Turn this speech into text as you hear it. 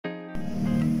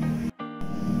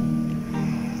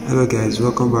Hello guys,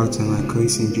 welcome back to my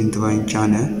Chris Engine Drawing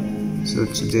channel. So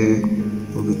today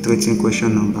we'll be treating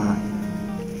question number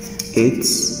 8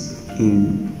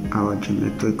 in our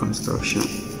geometric construction.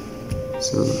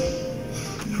 So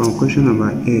from question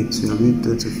number 8, we are going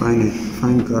to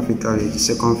find graphically the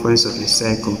circumference of a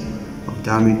circle of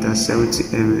diameter 70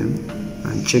 mm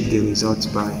and check the results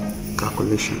by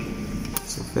calculation.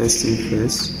 So first thing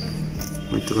first,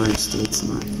 we draw a straight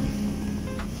line.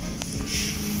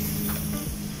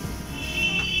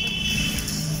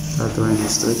 Start drawing a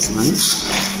straight line.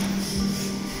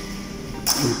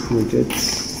 We project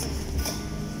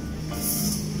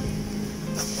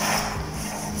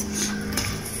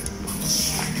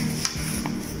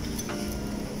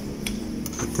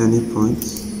at any point.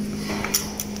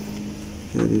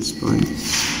 Here this point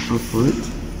upward.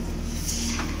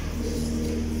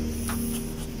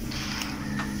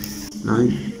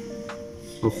 Line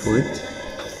upward.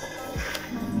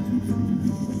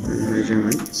 The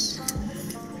measurements.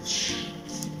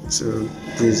 So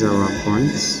these are our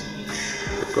points.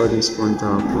 We call this point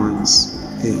our points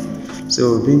A.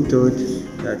 So we've been told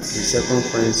that the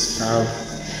circumference have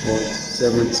about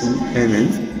 70 mm.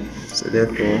 So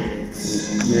therefore we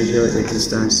measure a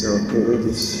distance of a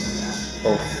radius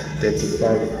of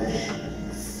 35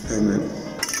 mm.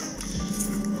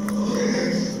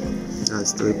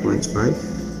 That's 3.5.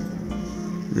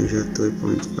 Measure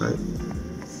 3.5.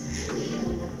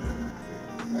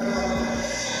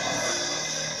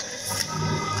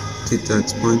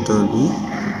 At point of B,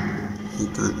 you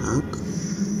can arc.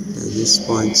 This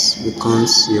point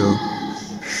becomes your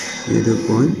middle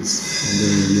point, and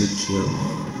then you make your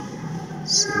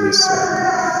semicircle.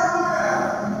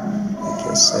 Make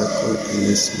your circle in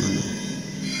this manner.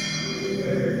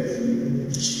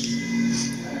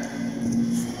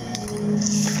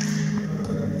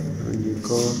 And you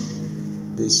call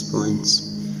this point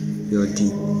your D.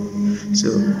 So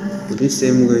with this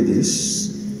same radius,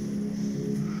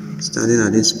 standing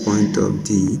at this point of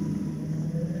D,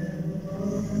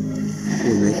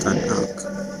 we make an arc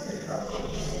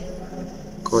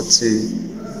cutting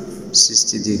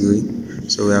 60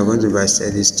 degrees. So we are going to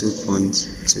bisect these 2 points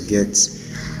to get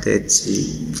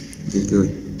 30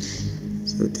 degrees.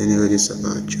 So any radius of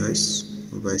our choice,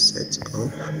 we bisect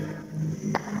up,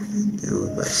 and then we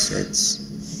bisect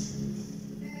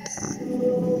down.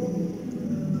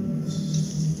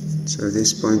 So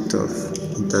this point of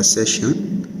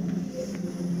intersection,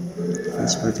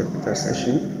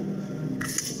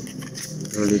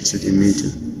 roll it to the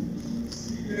middle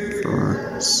for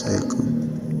our circle.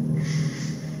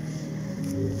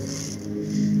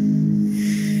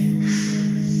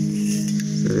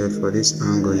 So therefore this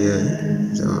angle here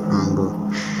is our angle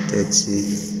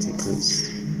 30 degrees.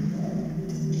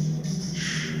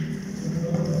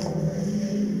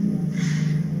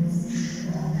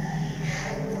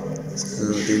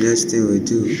 So the next thing we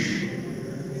do,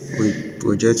 we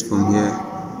project from here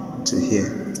to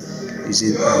here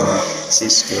using our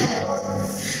T-square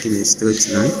in a straight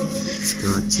line.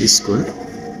 Our T-square,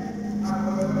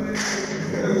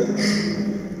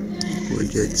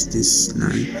 project this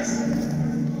line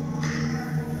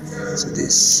to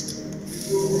this.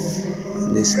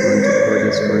 And this point, call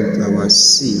this point our C,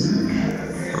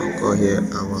 and call here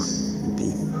our B.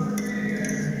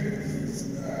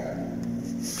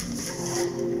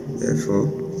 Therefore,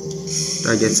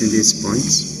 targeting this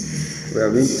point, we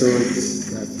have been told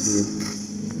that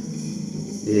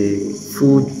the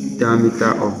full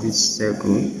diameter of this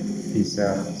circle is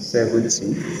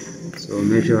 70. So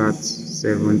measure at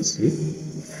 70.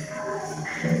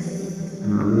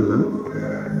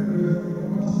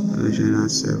 Measure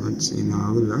at 70 in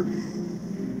our ruler.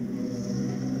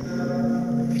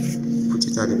 Put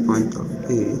it at the point of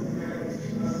A.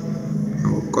 And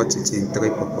we'll cut it in 3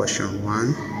 proportions.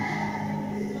 1,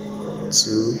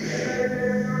 2,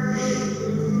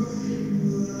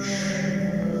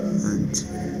 and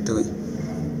 3.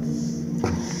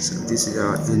 So this is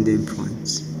our ending point.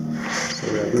 So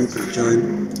we are going to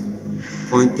join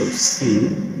point of C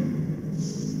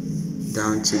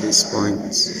down to this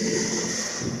point.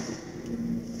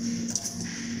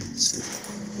 So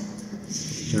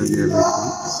join every point.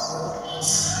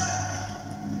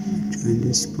 Join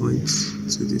this point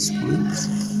to this point.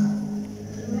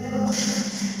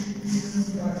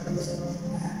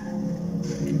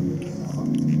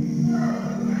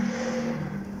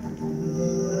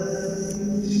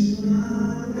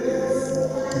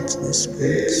 This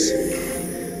point.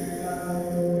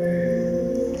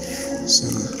 So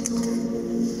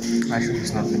actually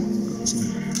it's nothing.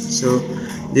 So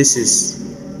this is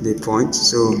the point.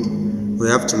 So we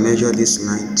have to measure this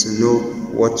line to know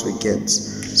what we get.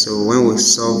 So when we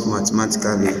solve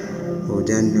mathematically, we'll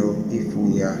then know if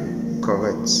we are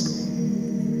correct.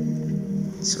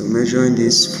 So measuring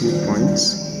these full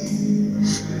points.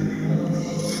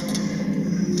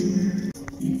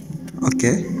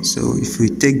 Okay, so if we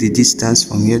take the distance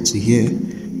from here to here,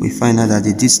 we find out that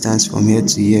the distance from here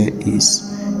to here is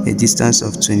a distance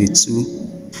of 22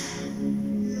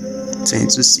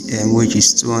 cm, which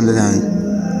is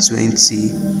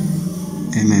 220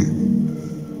 mm.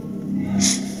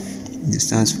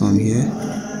 Distance from here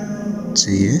to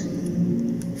here.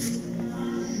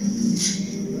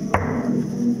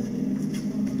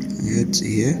 Here to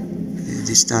here, a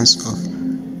distance of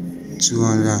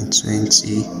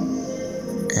 220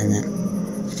 mm.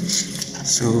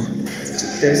 So to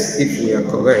test if we are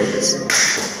correct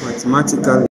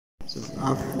mathematically, so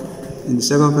in the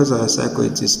circumference of a circle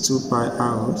it is 2 pi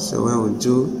r. So when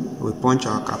we punch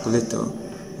our calculator,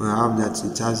 we have that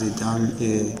it has a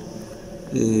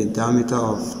diameter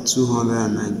of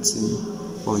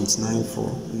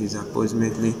 219.94, which is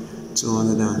approximately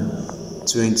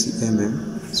 220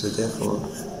 mm. So therefore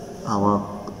our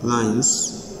lines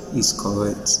is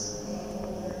correct.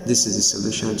 This is the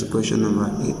solution to question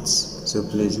number 8. So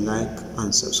please like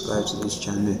and subscribe to this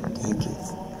channel. Thank you.